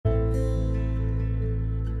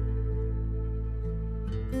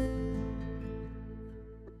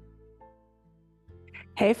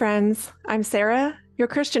Hey, friends. I'm Sarah, your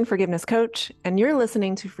Christian forgiveness coach, and you're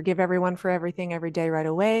listening to Forgive Everyone for Everything Every Day Right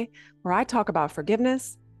Away, where I talk about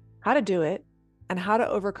forgiveness, how to do it, and how to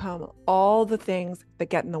overcome all the things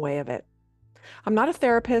that get in the way of it. I'm not a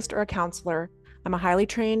therapist or a counselor. I'm a highly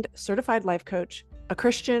trained, certified life coach, a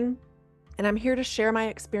Christian, and I'm here to share my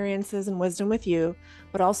experiences and wisdom with you,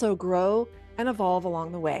 but also grow and evolve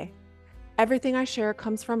along the way. Everything I share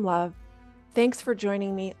comes from love. Thanks for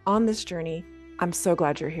joining me on this journey. I'm so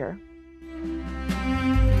glad you're here.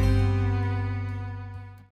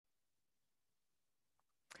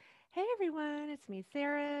 Hey everyone, it's me,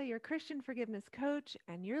 Sarah, your Christian forgiveness coach,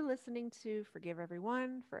 and you're listening to Forgive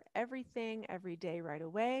Everyone for Everything Every Day Right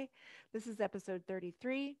Away. This is episode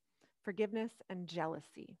 33, Forgiveness and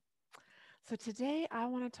Jealousy. So today I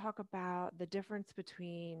want to talk about the difference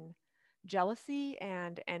between jealousy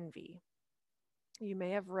and envy. You may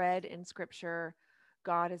have read in scripture,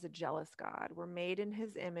 God is a jealous God. We're made in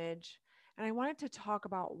his image. And I wanted to talk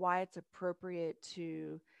about why it's appropriate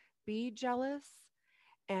to be jealous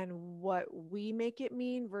and what we make it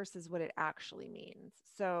mean versus what it actually means.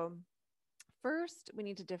 So, first, we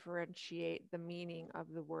need to differentiate the meaning of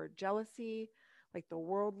the word jealousy, like the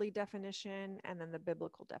worldly definition, and then the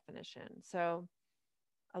biblical definition. So,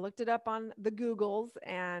 I looked it up on the Googles,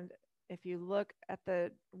 and if you look at the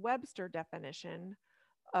Webster definition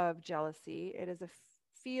of jealousy, it is a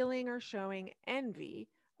feeling or showing envy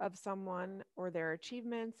of someone or their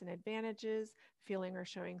achievements and advantages, feeling or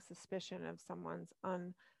showing suspicion of someone's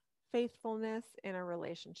unfaithfulness in a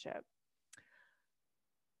relationship.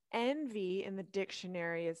 Envy in the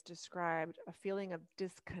dictionary is described a feeling of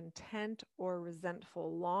discontent or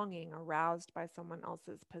resentful longing aroused by someone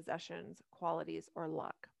else's possessions, qualities, or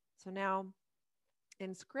luck. So now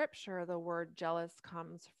in scripture, the word jealous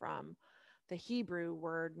comes from the Hebrew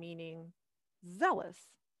word meaning zealous,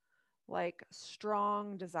 like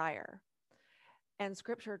strong desire. And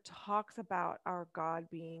scripture talks about our God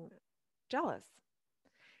being jealous.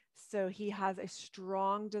 So he has a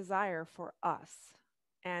strong desire for us.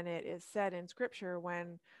 And it is said in scripture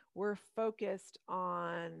when we're focused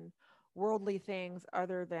on worldly things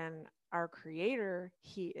other than our creator,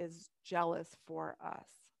 he is jealous for us.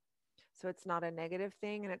 So it's not a negative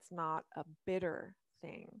thing and it's not a bitter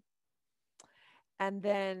thing. And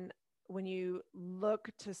then when you look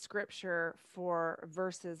to scripture for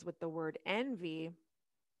verses with the word envy,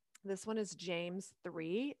 this one is James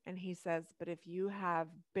 3, and he says, "But if you have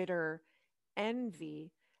bitter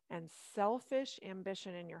envy and selfish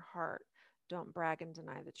ambition in your heart, don't brag and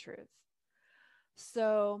deny the truth."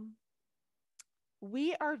 So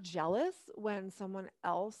we are jealous when someone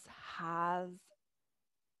else has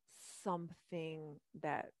something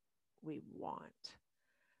that we want.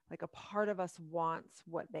 Like a part of us wants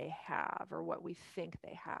what they have or what we think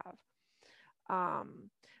they have. Um,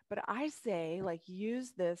 but I say, like,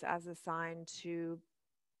 use this as a sign to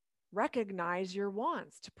recognize your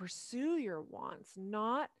wants, to pursue your wants.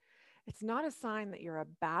 Not, it's not a sign that you're a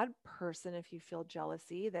bad person if you feel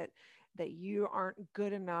jealousy, that you aren't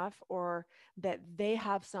good enough, or that they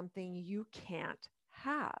have something you can't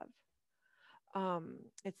have.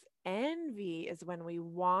 It's envy is when we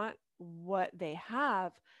want what they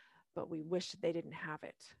have, but we wish they didn't have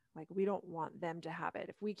it. Like we don't want them to have it.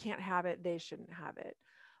 If we can't have it, they shouldn't have it.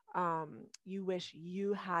 You wish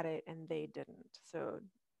you had it and they didn't. So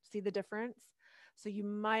see the difference? So you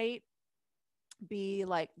might be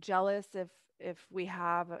like jealous if we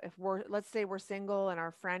have, if we're, let's say we're single and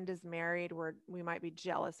our friend is married, we might be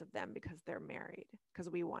jealous of them because they're married, because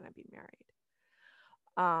we want to be married.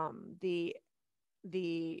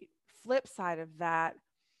 The flip side of that,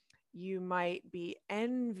 you might be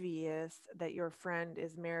envious that your friend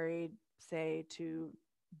is married, say, to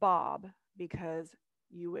Bob because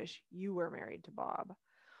you wish you were married to Bob.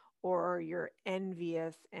 Or you're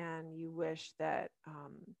envious and you wish that,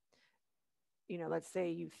 let's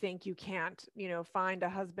say you think you can't, find a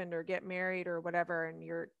husband or get married or whatever, and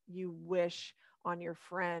you wish on your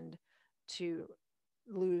friend to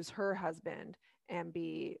lose her husband and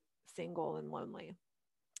be single and lonely.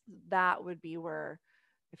 That would be where,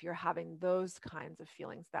 if you're having those kinds of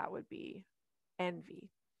feelings, that would be envy.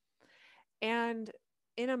 And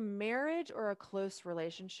in a marriage or a close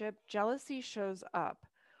relationship, jealousy shows up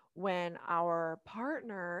when our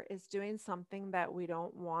partner is doing something that we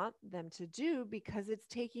don't want them to do because it's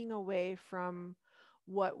taking away from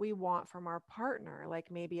what we want from our partner. Like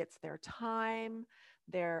maybe it's their time,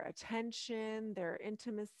 their attention, their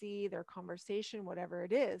intimacy, their conversation, whatever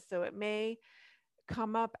it is. So it may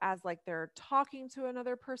come up as like they're talking to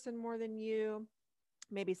another person more than you,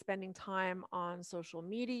 maybe spending time on social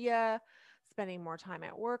media, spending more time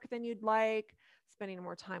at work than you'd like, spending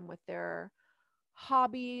more time with their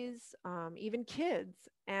hobbies, even kids.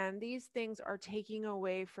 And these things are taking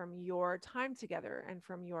away from your time together and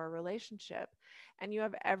from your relationship. And you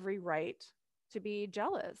have every right to be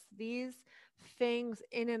jealous. These things,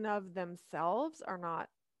 in and of themselves, are not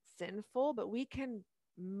sinful, but we can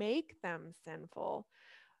make them sinful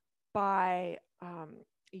by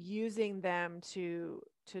using them to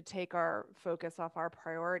take our focus off our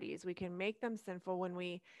priorities. We can make them sinful when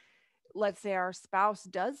we, let's say, our spouse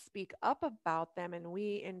does speak up about them, and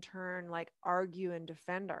we in turn like argue and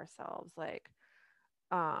defend ourselves, like,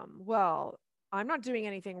 well, I'm not doing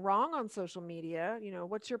anything wrong on social media,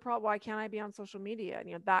 what's your problem, why can't I be on social media,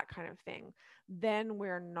 and that kind of thing. Then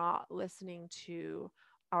we're not listening to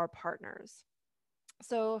our partners.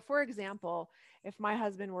 So, for example, if my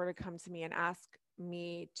husband were to come to me and ask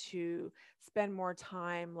me to spend more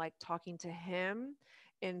time like talking to him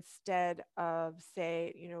instead of,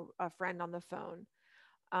 say, a friend on the phone,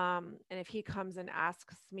 and if he comes and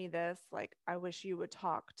asks me this, like, I wish you would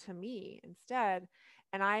talk to me instead,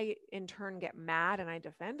 and I in turn get mad and I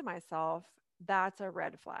defend myself, that's a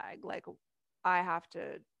red flag. Like, I have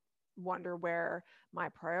to wonder where my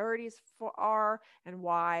priorities are, and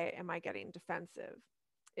why am I getting defensive?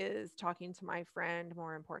 Is talking to my friend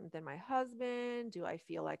more important than my husband? Do I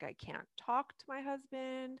feel like I can't talk to my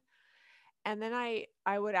husband? And then I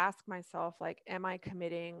would ask myself, like, am I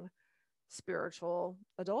committing spiritual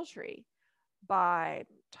adultery by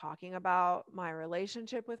talking about my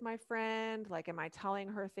relationship with my friend? Like, am I telling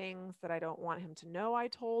her things that I don't want him to know I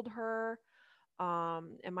told her?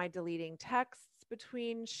 Am I deleting texts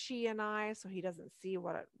between she and I so he doesn't see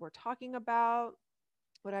what we're talking about?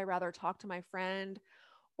 Would I rather talk to my friend,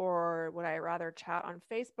 or would I rather chat on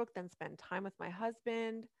Facebook than spend time with my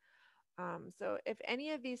husband? So, if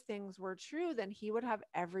any of these things were true, then he would have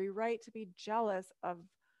every right to be jealous of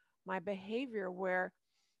my behavior, were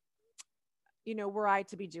I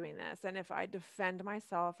to be doing this. And if I defend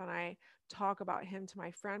myself and I talk about him to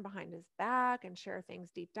my friend behind his back and share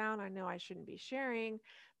things deep down I know I shouldn't be sharing,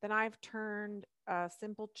 then I've turned a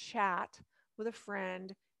simple chat with a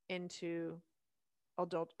friend into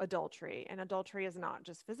adultery. And adultery is not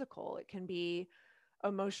just physical, it can be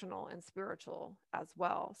emotional and spiritual as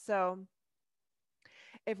well. So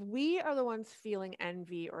if we are the ones feeling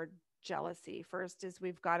envy or jealousy, first is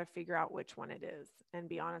we've got to figure out which one it is and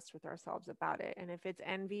be honest with ourselves about it. And if it's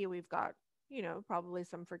envy, we've got, probably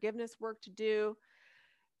some forgiveness work to do,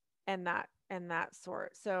 and that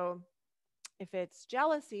sort. So if it's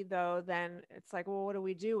jealousy though, then it's like, well, what do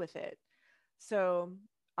we do with it? So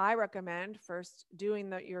I recommend first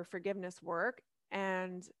doing your forgiveness work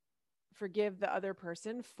and forgive the other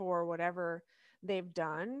person for whatever they've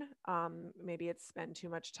done. Maybe it's spend too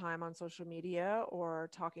much time on social media, or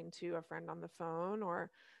talking to a friend on the phone,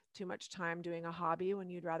 or too much time doing a hobby when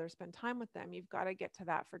you'd rather spend time with them. You've got to get to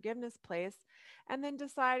that forgiveness place and then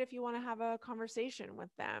decide if you want to have a conversation with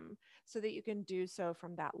them so that you can do so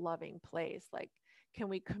from that loving place. Like, can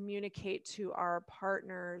we communicate to our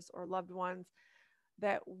partners or loved ones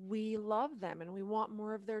that we love them and we want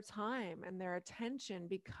more of their time and their attention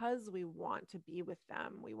because we want to be with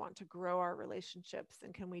them? We want to grow our relationships.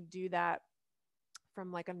 And can we do that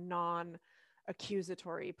from like a non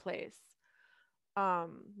accusatory place?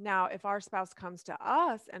 Now, if our spouse comes to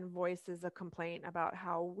us and voices a complaint about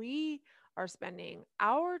how we are spending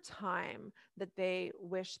our time that they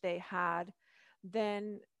wish they had,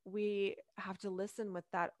 then we have to listen with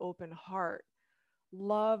that open heart.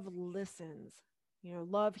 Love listens.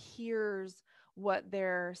 Love hears what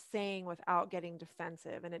they're saying without getting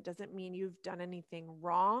defensive. And it doesn't mean you've done anything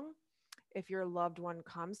wrong. If your loved one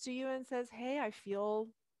comes to you and says, hey, I feel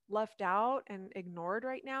left out and ignored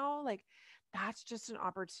right now, like, that's just an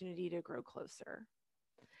opportunity to grow closer.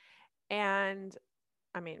 And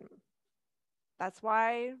I mean, that's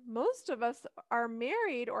why most of us are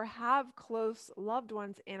married or have close loved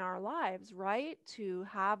ones in our lives, right? To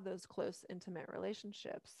have those close, intimate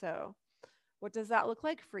relationships. So, what does that look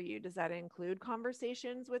like for you? Does that include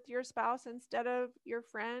conversations with your spouse instead of your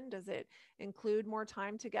friend? Does it include more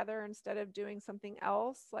time together instead of doing something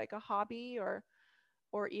else like a hobby,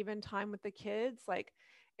 or even time with the kids? Like,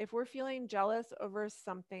 if we're feeling jealous over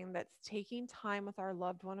something that's taking time with our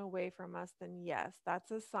loved one away from us, then yes, that's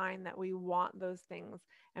a sign that we want those things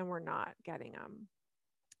and we're not getting them.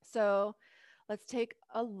 So let's take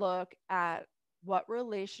a look at what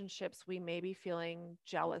relationships we may be feeling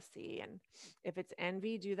jealousy. And if it's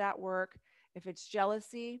envy, do that work. If it's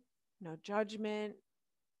jealousy, no judgment.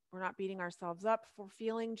 We're not beating ourselves up for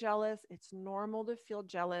feeling jealous. It's normal to feel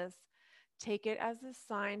jealous. Take it as a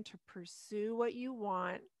sign to pursue what you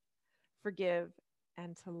want, forgive,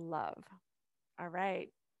 and to love. All right.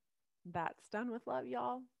 That's done with love,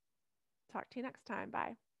 y'all. Talk to you next time.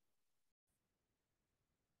 Bye.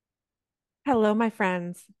 Hello, my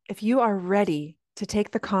friends. If you are ready to take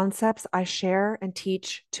the concepts I share and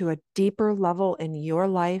teach to a deeper level in your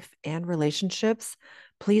life and relationships,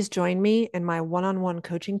 please join me in my one-on-one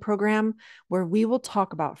coaching program where we will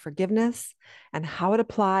talk about forgiveness and how it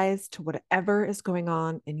applies to whatever is going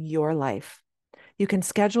on in your life. You can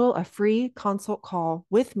schedule a free consult call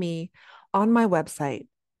with me on my website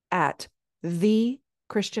at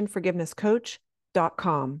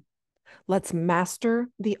thechristianforgivenesscoach.com. Let's master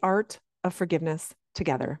the art of forgiveness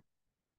together.